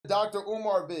Dr.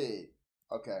 Umar vid.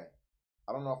 Okay.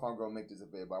 I don't know if I'm gonna make this a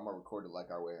vid, but I'm gonna record it like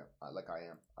I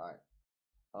am. Alright.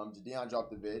 Jidion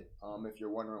dropped the vid. If you're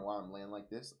wondering why I'm laying like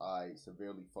this, I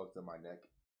severely fucked up my neck.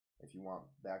 If you want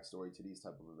backstory to these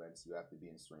type of events, you have to be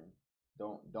in stream.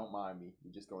 Don't mind me.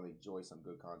 We're just gonna enjoy some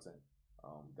good content.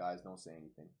 Guys, don't say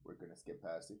anything. We're gonna skip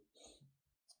past it.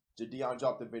 Jidion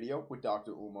dropped the video with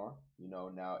Dr. Umar. You know,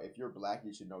 now if you're black,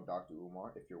 you should know Dr.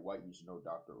 Umar. If you're white, you should know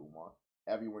Dr. Umar.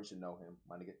 Everyone should know him.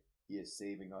 My nigga, he is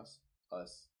saving us,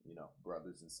 you know,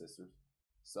 brothers and sisters.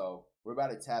 So we're about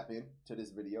to tap in to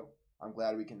this video. I'm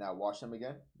glad we can now watch him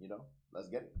again. You know, let's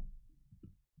get it.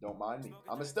 Don't mind me.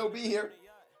 I'ma still be here.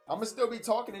 I'ma still be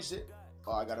talking and shit.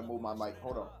 Oh, I gotta move my mic.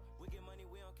 Hold on.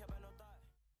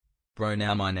 Bro,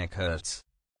 now my neck hurts.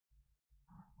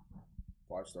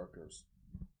 5-star curse.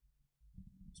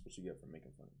 That's what you get for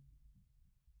making fun of me.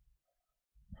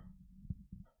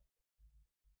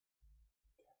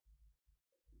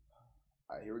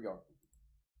 Alright, here we go.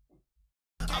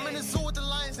 I'm in the zoo with the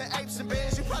lions and apes and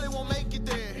bears. You probably won't make it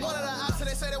there. One of the options,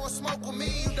 they say they will smoke with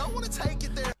me. You don't want to take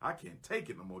it there. I can't take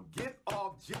it no more. Get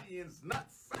off Jidion's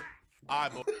nuts.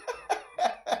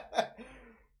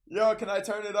 Yo, can I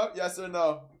turn it up? Yes or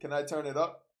no? Can I turn it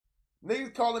up?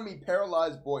 Niggas calling me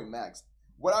paralyzed boy Max.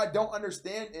 What I don't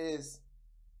understand is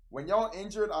when y'all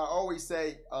injured, I always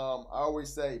say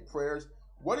prayers.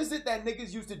 What is it that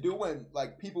niggas used to do when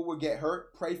like people would get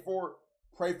hurt? Pray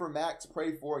for Max,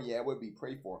 pray for, yeah, it would be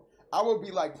pray for. I would be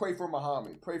like, pray for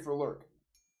Muhammad, pray for Lurk.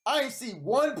 I ain't see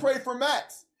one pray for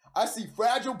Max. I see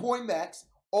fragile boy Max,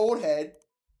 old head,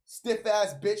 stiff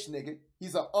ass bitch nigga.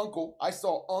 He's an uncle. I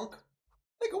saw Unk.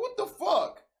 Nigga, what the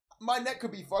fuck? My neck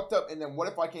could be fucked up, and then what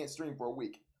if I can't stream for a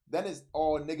week? Then it's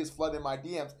all niggas flooding my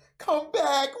DMs. Come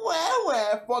back,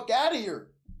 wah, fuck out of here.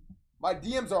 My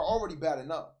DMs are already bad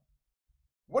enough.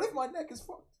 What if my neck is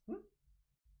fucked?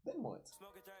 Then what?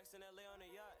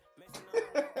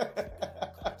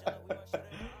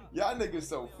 Y'all niggas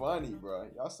so funny, bro.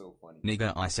 Y'all so funny.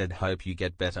 Nigga, I said hope you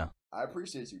get better. I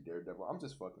appreciate you, Daredevil. I'm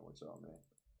just fucking with y'all, man.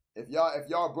 If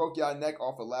y'all broke y'all neck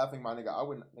off of laughing, my nigga, I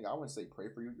wouldn't say pray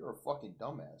for you. You're a fucking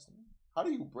dumbass. Man. How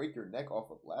do you break your neck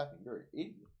off of laughing? You're an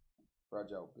idiot.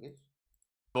 Fragile bitch.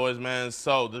 Boys, man,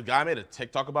 so the guy made a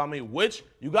TikTok about me, which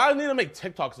you guys need to make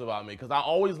TikToks about me because I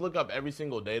always look up every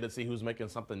single day to see who's making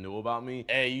something new about me.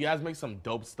 Hey, you guys make some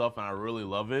dope stuff and I really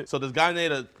love it. So this guy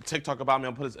made a TikTok about me.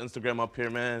 I'll put his Instagram up here,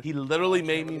 man. He literally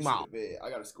made me my... I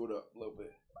gotta scoot up a little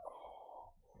bit.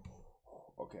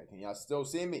 Okay, can y'all still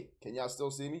see me? Can y'all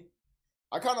still see me?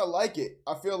 I kind of like it.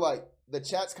 I feel like the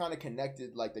chat's kind of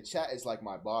connected. Like the chat is like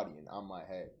my body and I'm my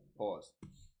head. Pause.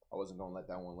 I wasn't gonna let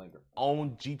that one linger.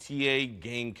 Own GTA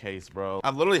game case, bro.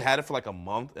 I've literally had it for like a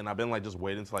month and I've been like just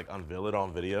waiting to like unveil it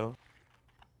on video.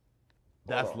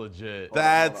 That's legit.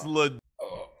 That's legit.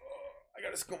 I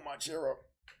gotta scoop my chair up.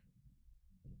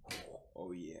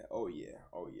 Oh yeah, oh yeah,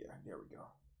 oh yeah. There we go.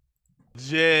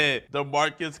 Legit.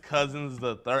 DeMarcus Cousins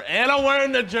the third. And I'm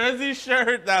wearing the jersey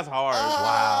shirt. That's hard.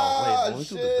 Wow. Wait, let me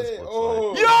see what this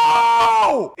looks like.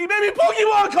 Yo! He made me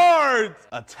Pokemon cards!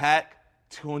 Attack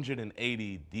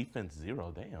 280, defense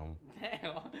 0. Damn.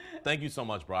 Thank you so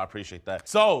much, bro. I appreciate that.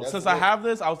 So, since I have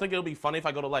this, I was thinking it would be funny if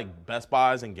I go to like Best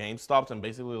Buys and GameStops and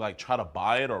basically like try to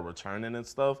buy it or return it and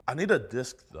stuff. I need a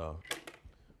disc though.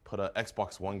 Put an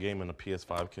Xbox One game in a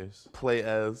PS5 case. Play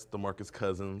as DeMarcus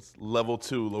Cousins. Level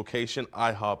 2, location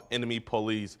IHOP, enemy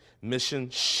police, mission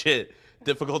shit.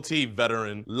 Difficulty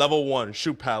veteran. Level 1,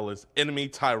 shoot palace, enemy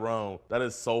Tyrone. That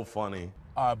is so funny.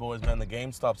 All right, boys, man, the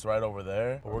GameStop's right over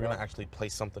there, but we're gonna actually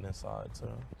place something inside,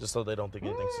 so just so they don't think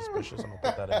anything suspicious, I'm gonna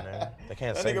put that in there. They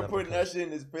can't say nothing. That nigga putting that shit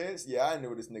in his pants? Yeah, I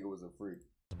knew this nigga was a freak.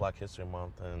 It's Black History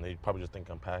Month, and they probably just think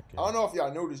I'm packing. I don't know if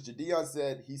y'all noticed, Jidion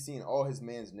said he's seen all his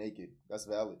mans naked. That's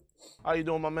valid. How you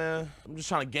doing, my man? I'm just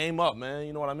trying to game up, man.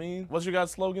 You know what I mean? What's your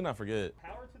guys' slogan? I forget.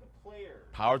 Power to the player.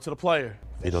 Power to the player.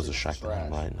 Vito's distracting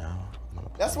him right now.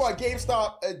 That's why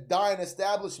GameStop a dying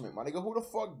establishment, my nigga. Who the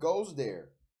fuck goes there?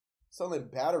 Selling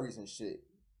batteries and shit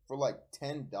for like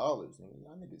 $10. Nigga,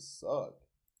 y'all niggas suck.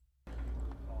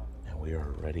 And we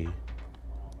are ready.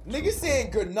 Niggas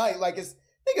saying good night like it's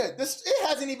nigga. It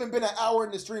hasn't even been an hour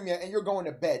in the stream yet, and you're going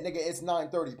to bed, nigga. It's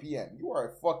 9:30 p.m. You are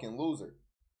a fucking loser.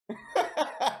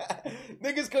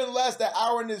 Niggas couldn't last an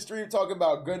hour in this stream talking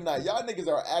about good night. Y'all niggas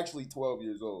are actually 12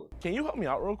 years old. Can you help me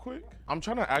out real quick? I'm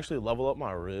trying to actually level up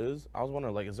my Riz. I was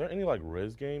wondering, like, is there any like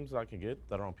Riz games that I can get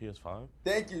that are on PS5?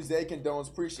 Thank you, Zay Condones.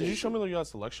 Appreciate it. Could you show me like your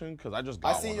selection? Because I just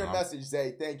got I seen your message,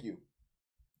 Zay. Thank you.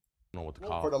 I don't know what to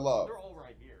call for the love. They're all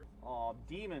right here.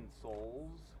 Demon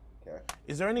Souls. Okay.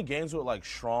 Is there any games with like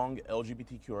strong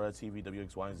LGBTQRA TV,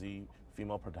 WXYZ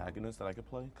female protagonists that I could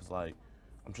play? Because like,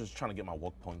 I'm just trying to get my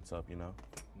woke points up, you know?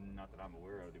 Not that I'm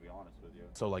aware of, to be honest with you.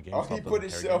 So, like, Oh, GameStop he put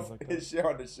his doesn't carry games like his shit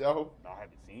on the shelf. I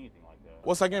haven't seen anything like that.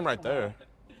 What's that game right there?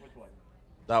 Which one?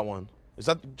 That one. Is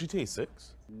that GTA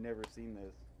 6? Never seen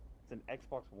this. It's an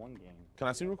Xbox One game. Can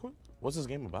I see real quick? What's this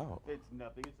game about? It's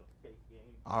nothing. It's a fake game.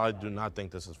 I do not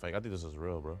think this is fake. I think this is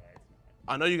real, bro.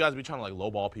 I know you guys be trying to like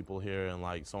lowball people here, and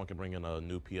like someone can bring in a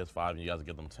new PS5 and you guys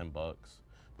give them $10.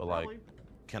 But like,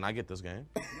 can I get this game?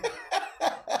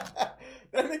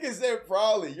 That nigga said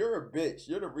probably. You're a bitch.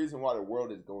 You're the reason why the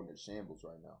world is going to shambles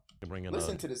right now. Can bring in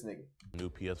Listen to this nigga. new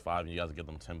PS5 and you guys give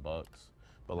them $10.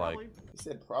 But like, he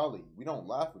said probably. We don't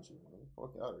laugh with you, man.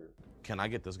 Fuck out of here. can I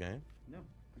get this game? No,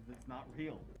 because it's not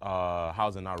real.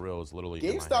 How's it not real? It's literally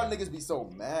in my GameStop hand. niggas be so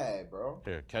mad, bro.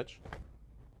 Here, catch.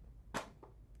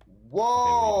 Whoa.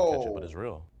 Okay, we didn't catch it, but it's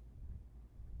real.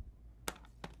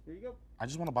 Here you go. I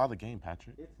just want to buy the game,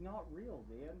 Patrick. It's not real,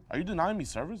 man. Are you denying me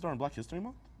service during Black History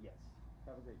Month? Yes.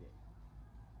 Have a great day.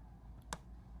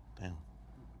 Damn.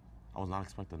 I was not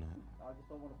expecting that. I just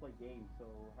don't want to play games, so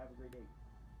have a great day.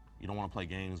 You don't want to play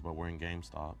games, but we're in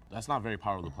GameStop. That's not very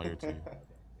power of the player team.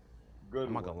 Good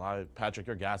I'm not one. gonna lie, Patrick,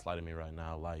 you're gaslighting me right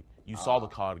now. Like, you saw the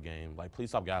COD game. Like, please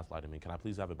stop gaslighting me. Can I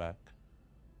please have it back?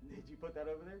 Did you put that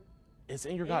over there? It's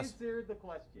in your guys. Answer the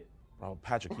question. Bro,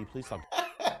 Patrick, can you please stop?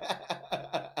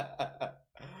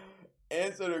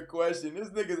 Answer the question. This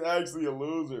nigga's actually a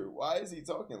loser. Why is he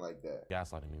talking like that?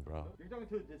 Gaslighting me, bro. You're talking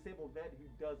to a disabled vet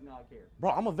who does not care.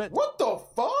 Bro, I'm a vet. What the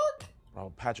fuck?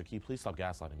 Bro, Patrick, can you please stop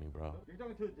gaslighting me, bro? You're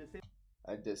talking to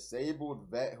A disabled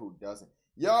vet who doesn't.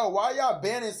 Yo, why y'all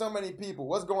banning so many people?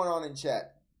 What's going on in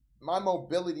chat? My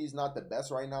mobility is not the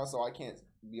best right now, so I can't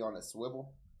be on a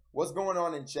swivel. What's going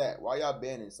on in chat? Why y'all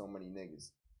banning so many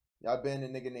niggas? Y'all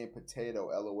banning a nigga named Potato,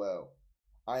 LOL.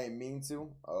 I ain't mean to?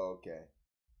 Oh, okay.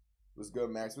 What's good,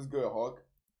 Max? What's good, Hulk?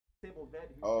 disabled vet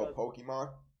who Oh, does Pokemon?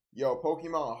 Yo,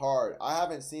 Pokemon hard. I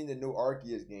haven't seen the new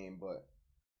Arceus game, but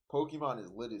Pokemon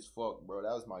is lit as fuck, bro.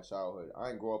 That was my childhood. I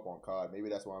didn't grow up on COD. Maybe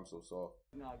that's why I'm so soft.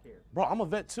 not care. Bro, I'm a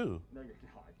vet too. No, you're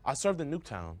not. I served in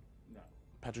Nuketown. No.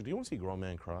 Patrick, do you want to see a grown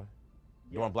man cry?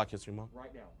 Yeah. During Black History Month?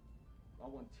 Right now. I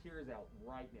want tears out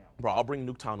right now. Bro, I'll bring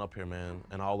Nuketown up here, man,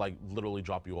 and I'll like literally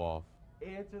drop you off.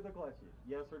 Answer the question.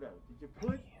 Yes or no. Did you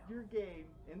put your game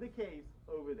in the case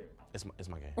over there? It's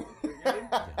my game. Your game?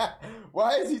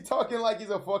 Why is he talking like he's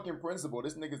a fucking principal?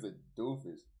 This nigga's a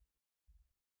doofus.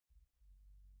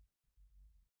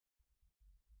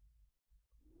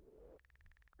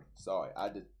 Sorry, I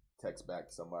had to text back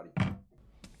to somebody.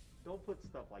 Don't put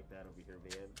stuff like that over here,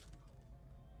 man.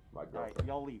 My All right, girlfriend.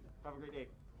 y'all leave. Have a great day.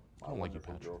 I don't like you,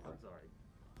 wonderful Patrick. I'm sorry.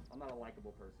 I'm not a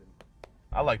likable person.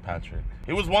 I like Patrick.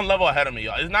 He was one level ahead of me.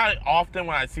 It's not often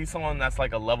when I see someone that's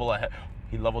like a level ahead.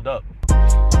 He leveled up.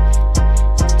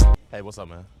 Hey, what's up,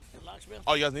 man? Locksmith?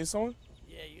 Oh, you guys need someone?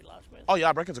 Yeah, you locksmith. Oh, yeah,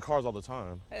 I break into cars all the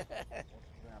time.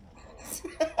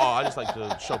 Oh, I just like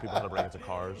to show people how to break into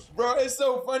cars. Bro, it's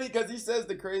so funny because he says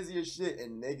the craziest shit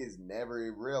and niggas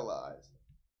never realize.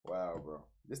 Wow, bro.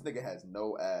 This nigga has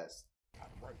no ass.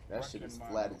 That shit is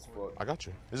flat as fuck. I got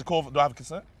you. Is it cool? Do I have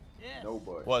consent? Yeah. No,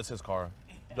 boy. Well, it's his car.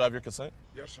 Do I have your consent?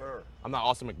 Yes, sir. I'm not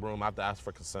Austin McBroom. I have to ask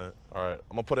for consent. All right,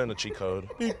 I'm gonna put in a cheat code.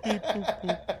 Beep, beep, beep,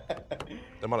 beep.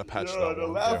 They might have patched Yo, that the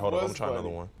one. laugh Here, hold on. I'm was gonna try another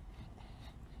funny. one.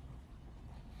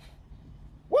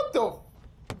 What the?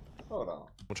 Hold on.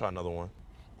 I'm gonna try another one.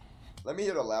 Let me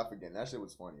hear the laugh again. That shit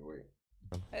was funny. Wait.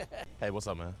 Hey, what's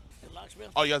up, man? You locksmith?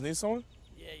 Oh, you guys need someone?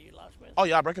 Yeah, you locksmith. Oh,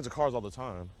 yeah, I break into cars all the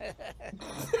time.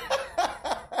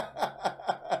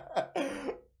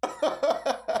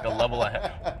 Like a level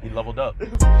ahead. He leveled up.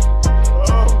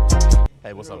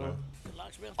 Hey, what's up, man? You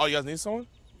locksmith? Oh, you guys need someone?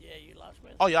 Yeah, you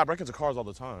locksmith. Oh, yeah, I break into cars all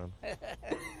the time.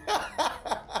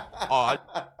 Oh,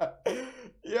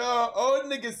 Yo, old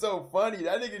nigga's so funny.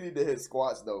 That nigga need to hit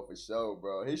squats though for sure,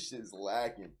 bro. His shit's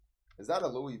lacking. Is that a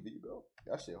Louis V, bro?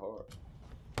 That shit hard.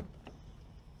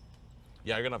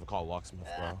 yeah, you're gonna have to call a locksmith,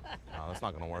 bro. No, that's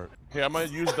not gonna work. Here, I'm gonna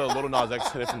use the Little Nas X,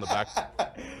 hit it from the back.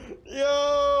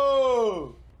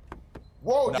 Yo!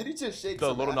 Whoa, did he just shake The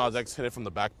some Little ass? Nas X, hit it from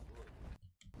the back.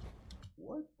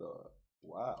 What the?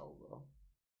 Wow, bro.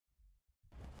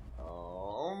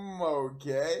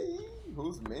 Okay.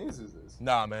 Whose man's is this?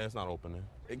 Nah, man, it's not opening.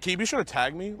 Can you be sure to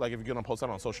tag me? Like, if you're gonna post that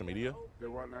on social media?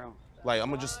 Do what now? Like, I'm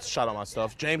gonna just shout out my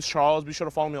stuff. James Charles, be sure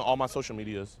to follow me on all my social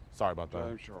medias. Sorry about that.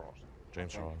 James Charles.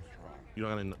 James Charles. You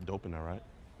don't got any dope in there, right?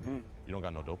 You don't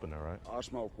got no dope in there, right? I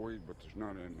smoke weed, but there's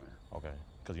none in there. Okay,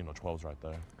 because you know 12's right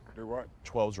there. Do what?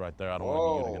 12's right there. I don't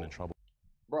want you to get Whoa. in trouble,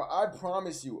 Bro, I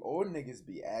promise you, old niggas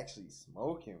be actually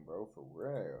smoking, bro, for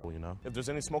real. you know? If there's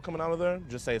any smoke coming out of there,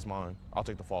 just say it's mine. I'll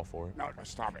take the fall for it. No,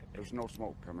 stop it. There's no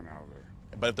smoke coming out of there.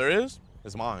 But if there is,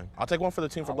 It's mine. I'll take one for the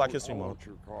team for Black History I Month. want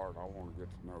your card. I want to get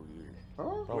to know you.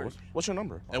 Huh? Bro, what's your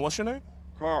number? And what's your name?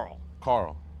 Carl.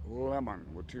 Carl. Lemon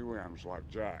with 2 M's like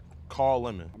Jack. Carl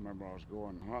Lemon. I remember I was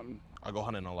going hunting. I go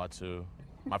hunting a lot too.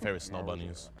 My favorite snow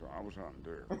bunnies. I was hunting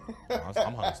deer.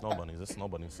 I'm hunting snow bunnies. It's snow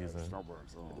bunny season. Snow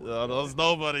bunnies. Those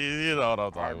snow bunnies, you know what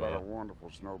I'm talking I've got a about.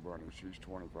 wonderful snow bunny. She's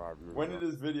 25 years When old. did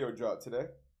this video drop? Today?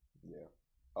 Yeah.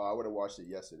 Oh, I would have watched it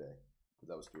yesterday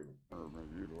because I was streaming.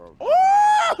 You'd love it.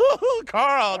 Ooh,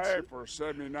 Carl. Hey, for a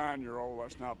 79-year-old,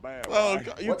 that's not bad. Oh,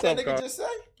 right? you What that tough, nigga Carl. just say?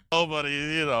 Snow bunnies,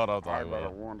 you know what I'm I've talking got a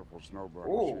about. wonderful snow bunny.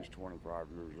 Ooh. She's 25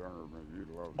 years younger than me. You'd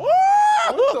love it.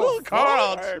 Ooh, the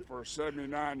Carl. Hey, for a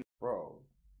 79. Bro,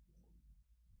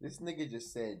 this nigga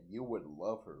just said you would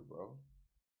love her, bro.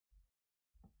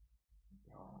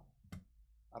 Yo,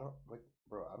 I don't, like,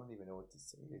 bro, I don't even know what to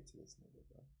say to this nigga,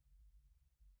 bro.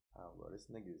 Oh, bro, this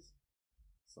nigga's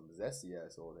some zesty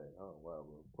ass old head. Oh, wow,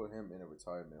 bro. Put him in a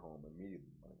retirement home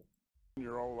immediately, man.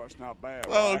 Year-old, that's not bad.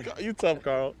 Oh, right? you tough,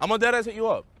 Carl. I'm gonna dead ass hit you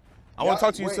up. I want to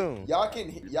talk to you Wait, soon. Y'all can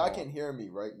hear me,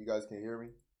 right? You guys can hear me?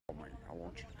 I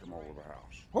want you to come over to the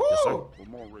house. Woo! Yes, sir. For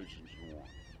more reasons than one.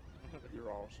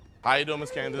 You're awesome. How you doing,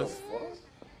 Miss Candace?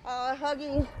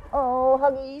 Huggies. Oh,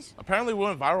 Huggies. Apparently, we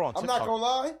went viral on I'm TikTok. not gonna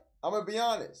lie. I'm gonna be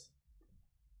honest.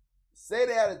 Say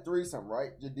they had a threesome,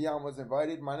 right? Jidion was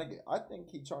invited. My nigga, I think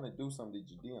he trying to do something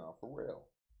to Jidion for real.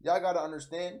 Y'all gotta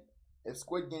understand. If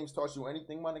Squid Games taught you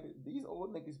anything, my nigga, these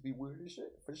old niggas be weird as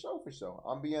shit. For sure.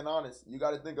 I'm being honest. You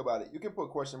gotta think about it. You can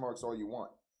put question marks all you want.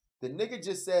 The nigga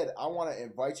just said, I want to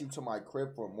invite you to my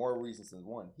crib for more reasons than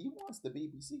one. He wants the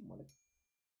BBC money.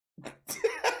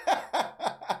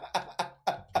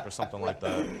 Or something like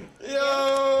that.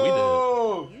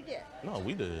 Yo! You did. No,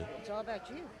 we did. It's all about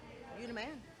you. You the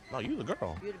man. No, you the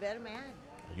girl. You the better man.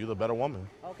 You the better woman.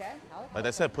 Okay. Like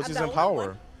they said, pussy's I'm in the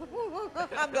power. older one.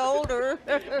 I'm the older.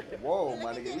 Whoa,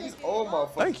 my nigga. These old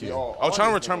motherfuckers. Thank you. all I was trying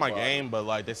to on this return my nigga body. game, but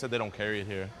like they said they don't carry it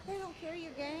here. They don't carry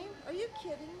your game? Are you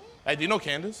kidding me? Hey, do you know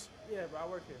Candace? Yeah, bro, I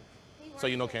work here. So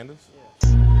you know Candace?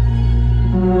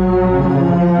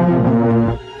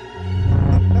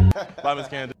 Bye, Miss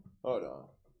Candace. Hold on.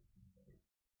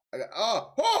 I got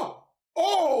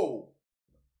oh!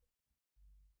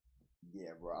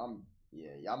 Yeah, bro.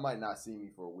 Y'all might not see me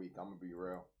for a week. I'm gonna be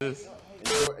real.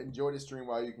 Enjoy the stream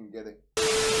while you can get it.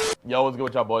 Yo, what's good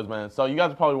with y'all boys, man? So you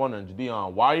guys are probably wondering,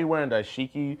 Jidion, why are you wearing that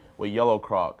shiki with yellow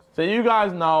Crocs? So you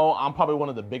guys know I'm probably one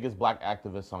of the biggest black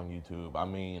activists on YouTube. I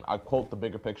mean, I quote the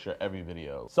bigger picture every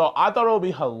video. So I thought it would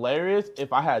be hilarious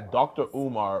if I had Dr.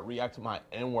 Umar react to my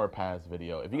N-word pass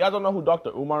video. If you guys don't know who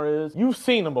Dr. Umar is, you've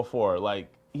seen him before.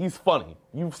 Like, he's funny.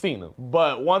 You've seen him.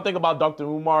 But one thing about Dr.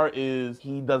 Umar is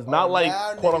he does not like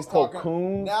quote-unquote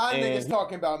coons. Now niggas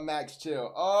talking about Max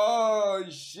Chill. Oh,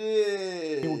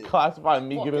 shit. He would classify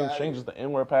me giving changes to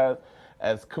N-word pass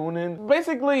as cooning.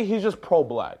 Basically, he's just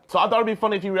pro-black. So I thought it'd be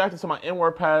funny if he reacted to my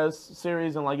N-word pass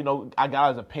series and like, you know, I got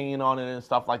his opinion on it and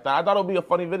stuff like that. I thought it would be a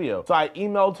funny video. So I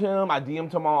emailed him, I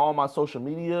DM'd him on all my social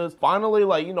medias. Finally,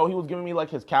 like, you know, he was giving me like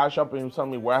his cash up and he was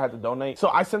telling me where I had to donate. So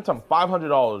I sent him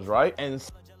 $500, right? And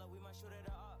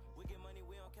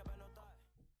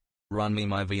Run me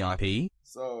my VIP.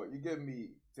 So you give me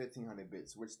 1,500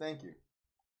 bits, which thank you.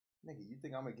 Nigga, you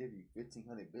think I'm gonna give you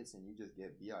 1,500 bits and you just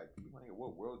get VIP? Nigga,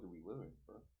 what world do we live in,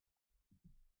 bro?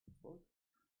 What?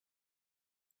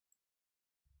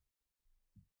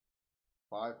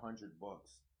 500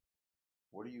 bucks.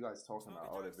 What are you guys talking about?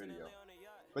 Oh, the video.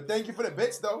 But thank you for the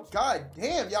bits, though. God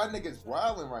damn, y'all niggas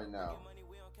wilding right now.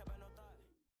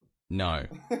 No.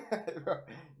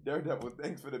 Daredevil,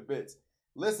 thanks for the bits.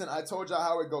 Listen, I told y'all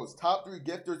how it goes. Top 3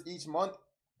 gifters each month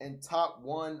and top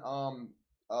 1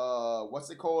 what's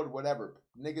it called? Whatever.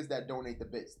 Niggas that donate the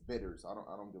bits. Bidders. I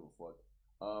don't give a fuck.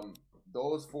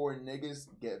 Those 4 niggas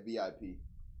get VIP.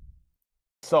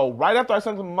 so right after I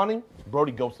sent him money,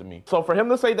 Brody ghosted me. So for him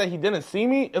to say that he didn't see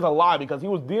me is a lie because he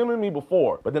was DMing me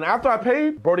before. But then after I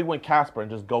paid, Brody went Casper and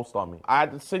just ghosted on me. I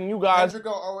had to send you guys.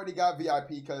 Hendrico already got VIP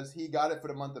because he got it for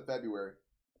the month of February.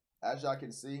 As y'all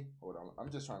can see, hold on,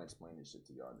 I'm just trying to explain this shit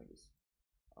to y'all niggas.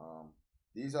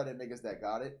 These are the niggas that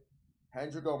got it.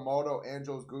 Hendrico, Moto,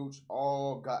 Angels, Gooch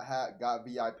all got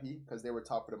VIP because they were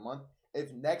top for the month.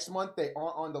 If next month they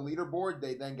aren't on the leaderboard,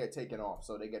 they then get taken off.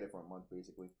 So they get it for a month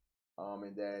basically.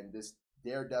 And then this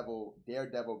Daredevil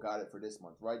got it for this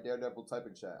month, right? Daredevil, type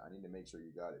in chat. I need to make sure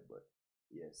you got it, but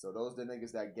yeah. So those are the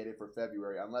niggas that get it for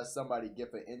February, unless somebody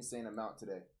give an insane amount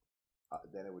today.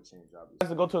 Then it would change, obviously.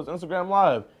 To go to his Instagram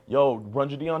live. Yo, run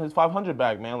Jidion his 500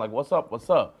 back, man. Like, what's up?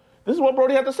 What's up? This is what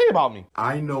Brody had to say about me.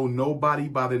 I know nobody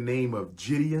by the name of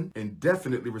Jidion and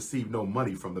definitely received no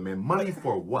money from the man. Money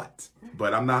for what?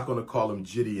 But I'm not going to call him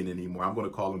Jidion anymore. I'm going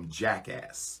to call him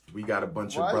Jackass. We got a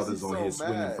bunch of brothers on here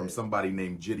swinging from somebody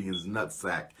named Jidion's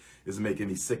nutsack. It's making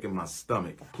me sick in my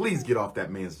stomach. Please get off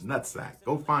that man's nutsack.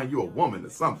 Go find you a woman or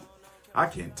something. I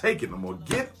can't take it no more.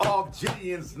 Get off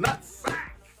Jidion's nutsack.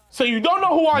 So you don't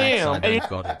know who I am. I don't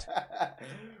got it.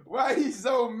 Why he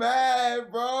so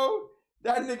mad, bro?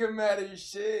 That nigga mad as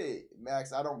shit.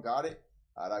 Max, I don't got it.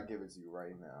 I'll give it to you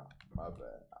right now. My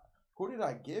bad. Who did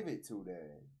I give it to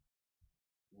then?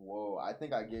 Whoa, I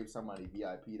think I gave somebody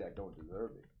VIP that don't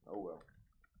deserve it. Oh well.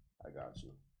 I got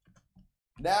you.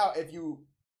 Now, if you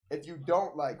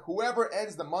don't like, whoever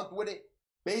ends the month with it,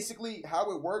 basically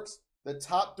how it works, the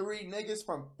top 3 niggas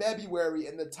from February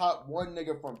and the top 1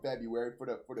 nigga from February for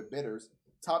the bidders,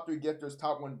 top 3 gifters,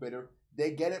 top 1 bidder,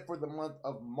 they get it for the month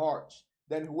of March.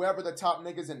 Then whoever the top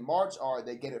niggas in March are,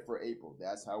 they get it for April.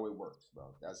 That's how it works,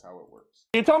 bro. That's how it works.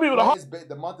 You tell people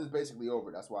the month is basically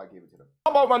over. That's why I gave it to them.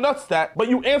 About my nutsack, but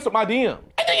you answered my DM.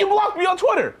 And then you blocked me on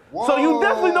Twitter. Whoa. So you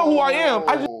definitely know who I am.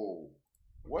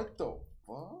 What the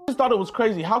fuck? I just thought it was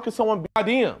crazy. How could someone be my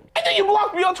DM? And then you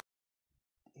blocked me on Twitter.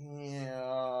 Damn.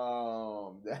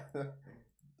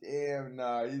 Damn,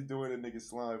 nah. He's doing a nigga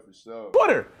slime for sure.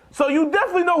 Twitter. So you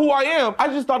definitely know who I am. I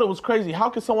just thought it was crazy. How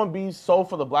could someone be so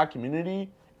for the black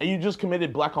community and you just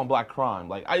committed black on black crime?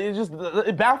 Like,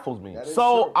 it baffles me.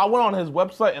 So true. I went on his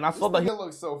website and I saw that he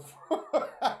looks so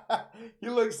he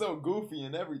looks so goofy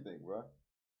and everything, bro.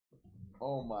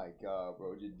 Oh my God,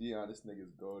 bro. Jidion, this nigga's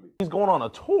goated. He's going on a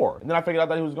tour. And then I figured out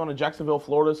that he was going to Jacksonville,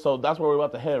 Florida. So that's where we're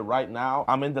about to head right now.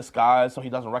 I'm in disguise so he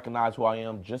doesn't recognize who I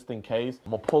am just in case. I'm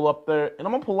going to pull up there and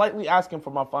I'm going to politely ask him for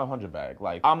my 500 bag.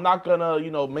 Like, I'm not going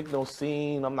to, make no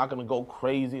scene. I'm not going to go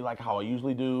crazy like how I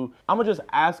usually do. I'm going to just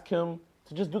ask him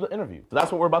to just do the interview. So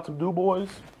that's what we're about to do, boys.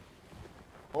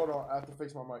 Hold on. I have to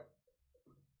fix my mic.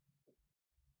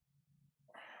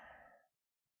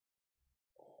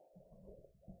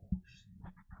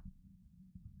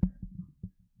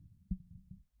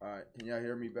 All right, can y'all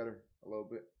hear me better a little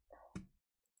bit?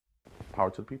 Power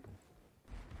to the people.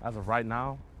 As of right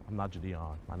now, I'm not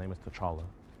Jidion. My name is T'Challa.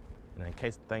 And in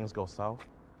case things go south,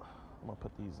 I'm gonna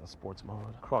put these in sports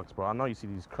mode. Crocs, bro. I know you see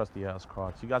these crusty ass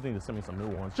Crocs. You guys need to send me some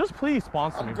new ones. Just please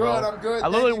sponsor me, bro. I'm good. I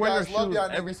literally wear your shoes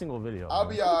every single video. I'll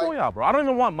be all right. Out, bro. I don't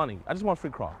even want money. I just want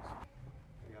free Crocs.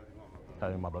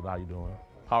 Hey, my brother, how you doing?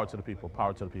 Power to the people.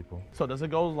 Power to the people. So does it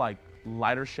go like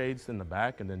lighter shades in the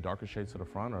back and then darker shades to the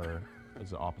front, or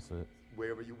is it opposite?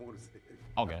 Wherever you want to sit.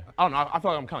 Okay. I don't know. I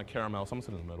feel like I'm kind of caramel, so I'm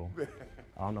sitting in the middle.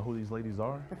 I don't know who these ladies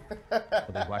are,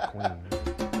 but they're black queens.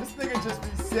 This nigga just be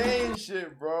saying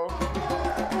shit, bro.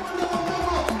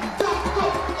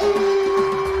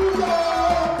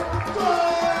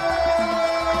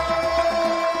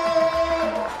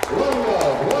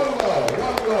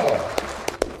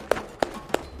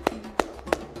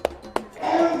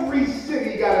 Every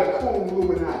city got a cool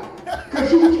Illuminati.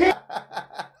 Because you can't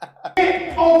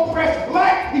oppress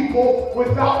black people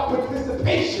without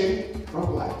participation from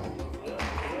black people.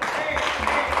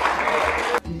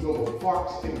 These over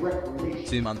parks and recreation.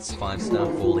 2 months, 5-star,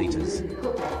 4 liters. Yo,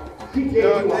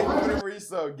 thank you for the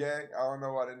resub, gang. I don't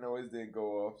know why the noise didn't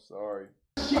go off. Sorry.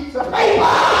 Sheets of paper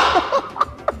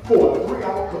for a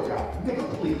 3-hour cookout. Nigga,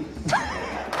 please.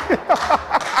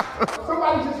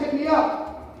 Somebody just hit me up.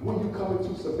 When you coming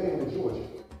to Savannah, Georgia?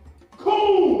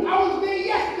 Cool! I was there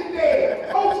yesterday.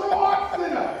 Cultural Arts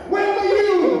Center. Where were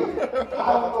you? I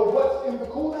don't know what's in the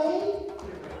Kool-Aid.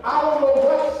 I don't know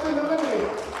what's in the lemonade.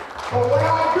 But what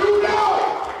I do know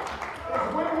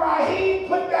is when Raheem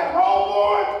put that roll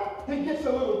on, he gets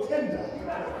a little tender.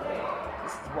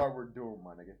 This is why we're doomed,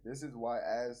 my nigga. This is why,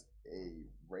 as a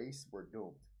race, we're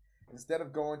doomed. Instead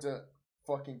of going to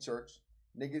fucking church,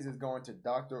 niggas is going to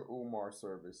Dr. Umar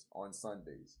service on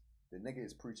Sundays. The nigga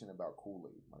is preaching about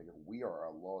Kool-Aid. My nigga, we are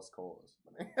a lost cause.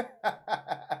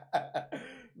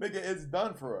 Nigga, it's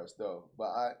done for us, though.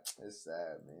 But it's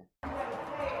sad, man.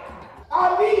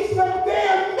 I need some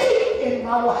damn meat in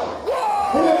my life.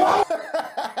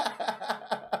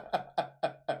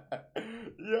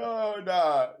 Yo,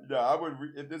 nah. I would.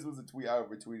 If this was a tweet, I would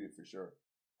retweet it for sure.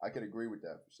 I could agree with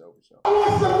that for sure. I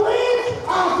want some ribs.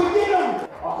 I'll forget them.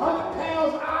 100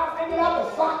 pounds. I'll hang it out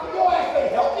the socket. Your ass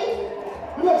ain't healthy.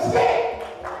 You look sick.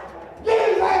 Get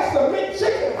his ass some mint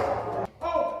chicken.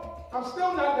 Oh, I'm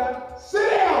still not done. Sit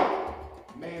down.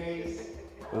 Mayonnaise.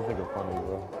 This nigga funny,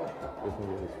 bro. This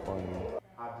nigga is funny.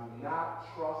 I do not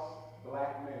trust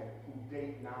black men who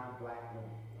date non-black women.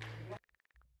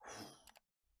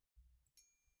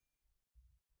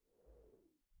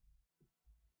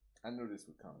 I knew this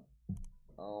would come.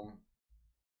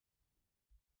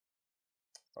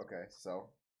 Okay, so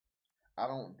I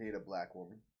don't date a black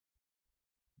woman,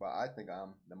 but I think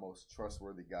I'm the most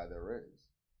trustworthy guy there is.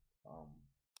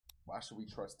 Why should we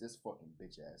trust this fucking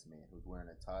bitch ass man who's wearing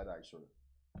a tie-dye shirt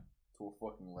to a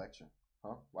fucking lecture?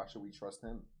 Huh? Why should we trust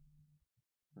him?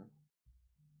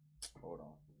 Hold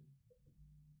on.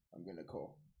 I'm gonna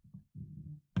call.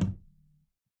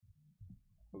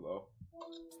 Hello?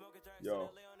 Yo.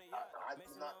 I do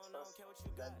not trust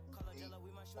that.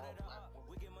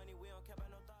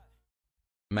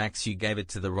 Max, you gave it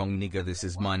to the wrong nigga. This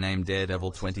is my name,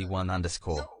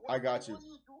 Daredevil21_. I got you.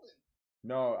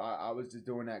 No, I was just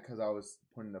doing that because I was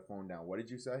putting the phone down. What did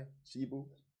you say, Shibu?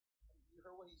 You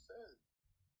heard what he said.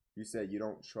 You said you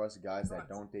don't trust guys that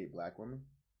don't date black women?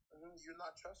 You're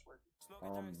not trustworthy.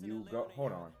 You go.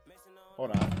 Hold on.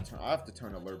 I have to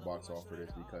turn alert box off for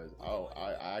this because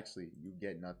I actually, you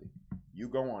get nothing. You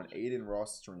go on Aiden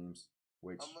Ross streams,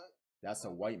 which that's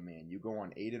a white man. You go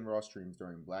on Aiden Ross streams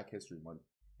during Black History Month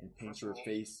and paint your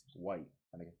face white.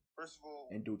 First of all,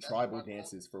 and do tribal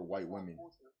dances for white women.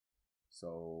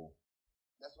 So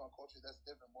that's my culture. That's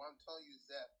different. What I'm telling you is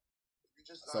that you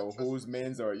just. So whose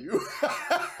mans are you?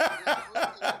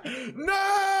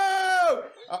 No!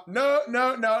 No!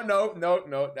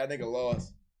 That nigga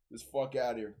lost. Just fuck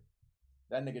out of here.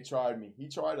 That nigga tried me. He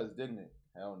tried us, didn't it?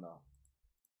 Hell no.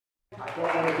 I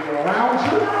don't want to be around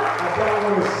you. I don't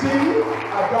want to see you.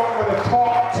 I don't want to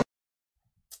talk to you.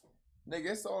 Nigga,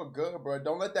 it's all good, bro.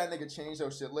 Don't let that nigga change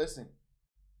your shit. Listen.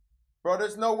 Bro,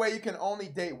 there's no way you can only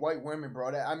date white women,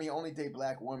 bro. Only date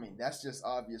black women. That's just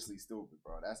obviously stupid,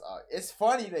 bro. It's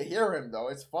funny to hear him, though.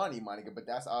 It's funny, my nigga, but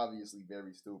that's obviously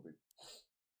very stupid.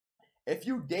 If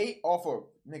you date off of,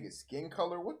 nigga, skin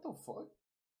color, what the fuck?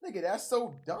 Nigga, that's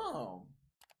so dumb.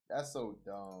 That's so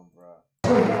dumb, bro.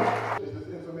 Does this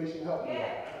information help you?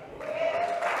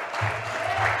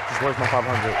 Just where's my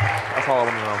 500? That's all I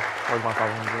want to know. Where's my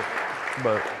 500?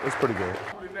 But it's pretty good.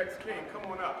 Who the next king?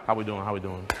 Come on up. How we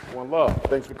doing? One love.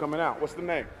 Thanks for coming out. What's the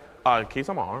name? Keys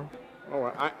on my arm. All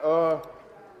right.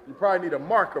 You probably need a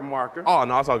marker. Oh,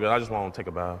 no, it's all good. I just want to take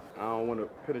a bath. I don't want to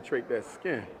penetrate that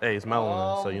skin. Hey, it's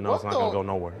melanin, so you know it's not going to go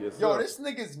nowhere. Yes, yo, this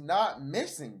nigga's not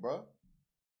missing, bro.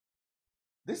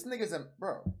 This nigga's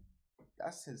bro.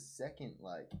 That's his second,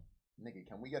 like, nigga,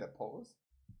 can we get a pause?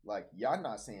 Like, y'all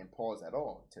not saying pause at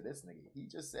all to this nigga. He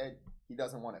just said he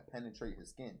doesn't want to penetrate his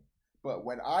skin. But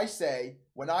when I say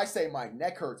my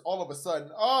neck hurts, all of a sudden,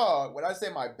 when I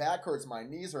say my back hurts, my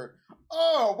knees hurt,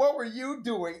 what were you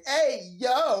doing? Hey,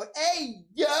 yo.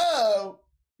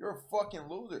 You're a fucking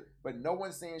loser. But no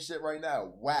one's saying shit right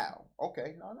now. Wow.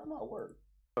 Okay, no, word.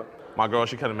 My girl,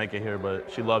 she couldn't make it here,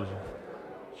 but she loves you.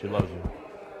 She loves you.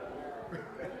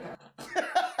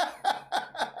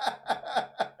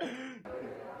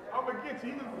 I'm gonna get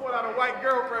you. He just pulled out a white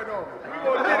girlfriend on me. We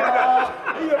gonna get it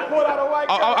now. He just pulled out a white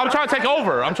girlfriend. I'm trying to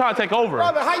take over.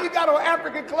 Brother, how you got on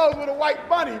African clothes with a white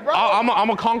bunny, bro? I'm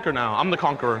a conqueror now. I'm the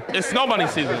conqueror. It's snow bunny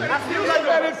season. I feel like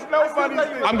that is snow bunny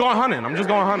season. I'm going hunting. I'm just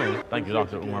going hunting. Thank you,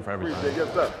 Dr. Umar, for everything.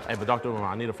 Yes, sir. Hey, but Dr. Umar,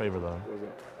 I need a favor, though.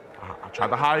 I tried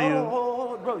to hire you.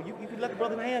 Hold, bro. You can let the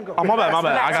brother man go. Oh, my bad.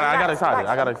 I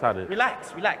got excited.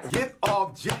 Relax. Get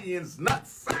off Jidion's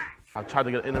nutsack. I tried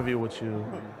to get an interview with you,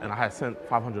 and I had sent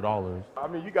 $500. I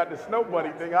mean, you got the snow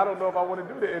bunny thing. I don't know if I want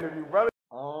to do the interview, brother.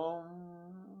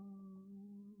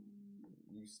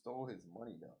 You stole his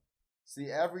money, though. See,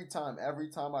 every time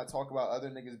I talk about other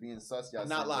niggas being sus, y'all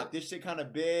not locked. This shit kind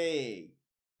of big.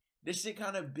 He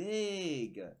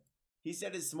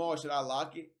said it's small. Should I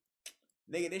lock it?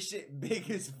 Nigga, this shit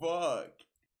big as fuck.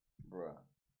 Bruh.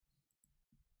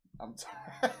 I'm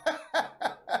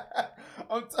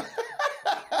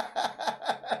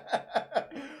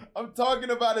talking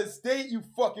about a state, you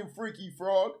fucking freaky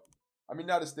frog. I mean,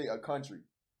 not a state, a country.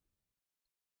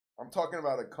 I'm talking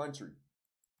about a country.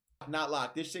 Not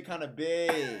locked. This shit kind of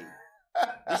big.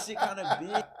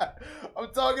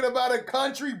 I'm talking about a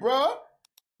country, bro.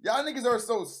 Y'all niggas are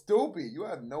so stupid. You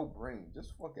have no brain.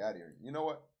 Just fuck out of here. You know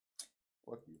what?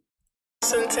 Fuck you.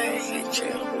 You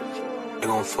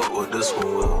gon' fuck with this one,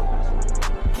 Will.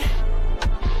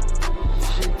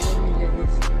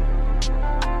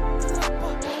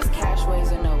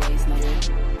 Cashways and no waste,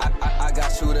 nigga. I got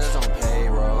shooters on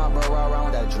payroll. My bro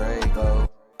around that Draco.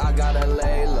 I gotta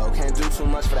lay low. Can't do too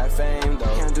much for that fame, though.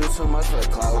 Can't do too much for the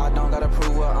clout. I don't gotta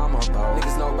prove what I'm about.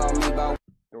 Niggas know about me, about.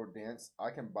 Yo, dance. I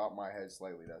can bop my head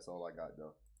slightly. That's all I got,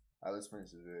 though. All right, let's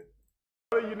finish this video.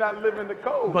 You're not living the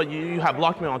code. But you have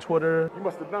blocked me on Twitter. You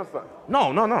must have done something.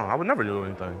 No. I would never do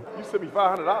anything. You sent me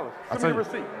 $500. Send me the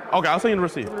receipt. Okay, I'll send you the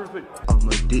receipt. I'm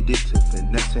addicted to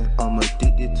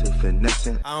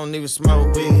finessing. I don't even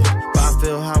smoke weed, but I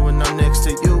feel high when I'm next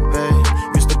to you, babe.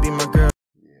 Used to be my girl.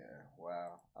 Yeah,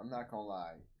 wow. I'm not gonna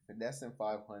lie. Finessing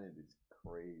 500 is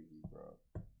crazy,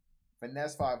 bro.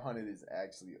 Finesse 500 is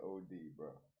actually OD,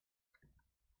 bro.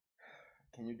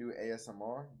 Can you do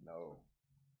ASMR? No.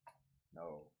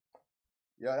 No.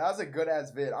 Yo, that was a good ass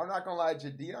vid. I'm not gonna lie,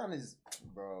 Jidion is,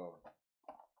 bro.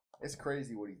 It's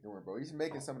crazy what he's doing, bro. He's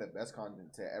making some of the best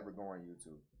content to ever go on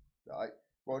YouTube.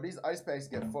 Bro, these ice packs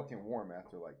get fucking warm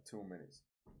after like 2 minutes.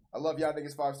 I love y'all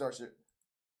niggas 5-star shit.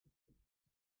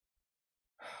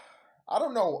 I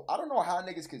don't know how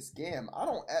niggas could scam. I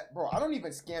don't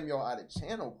even scam y'all out of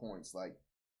channel points. Like,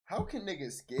 how can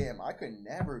niggas scam? I could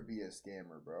never be a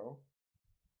scammer, bro.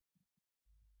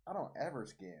 I don't ever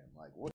scam. Like, what?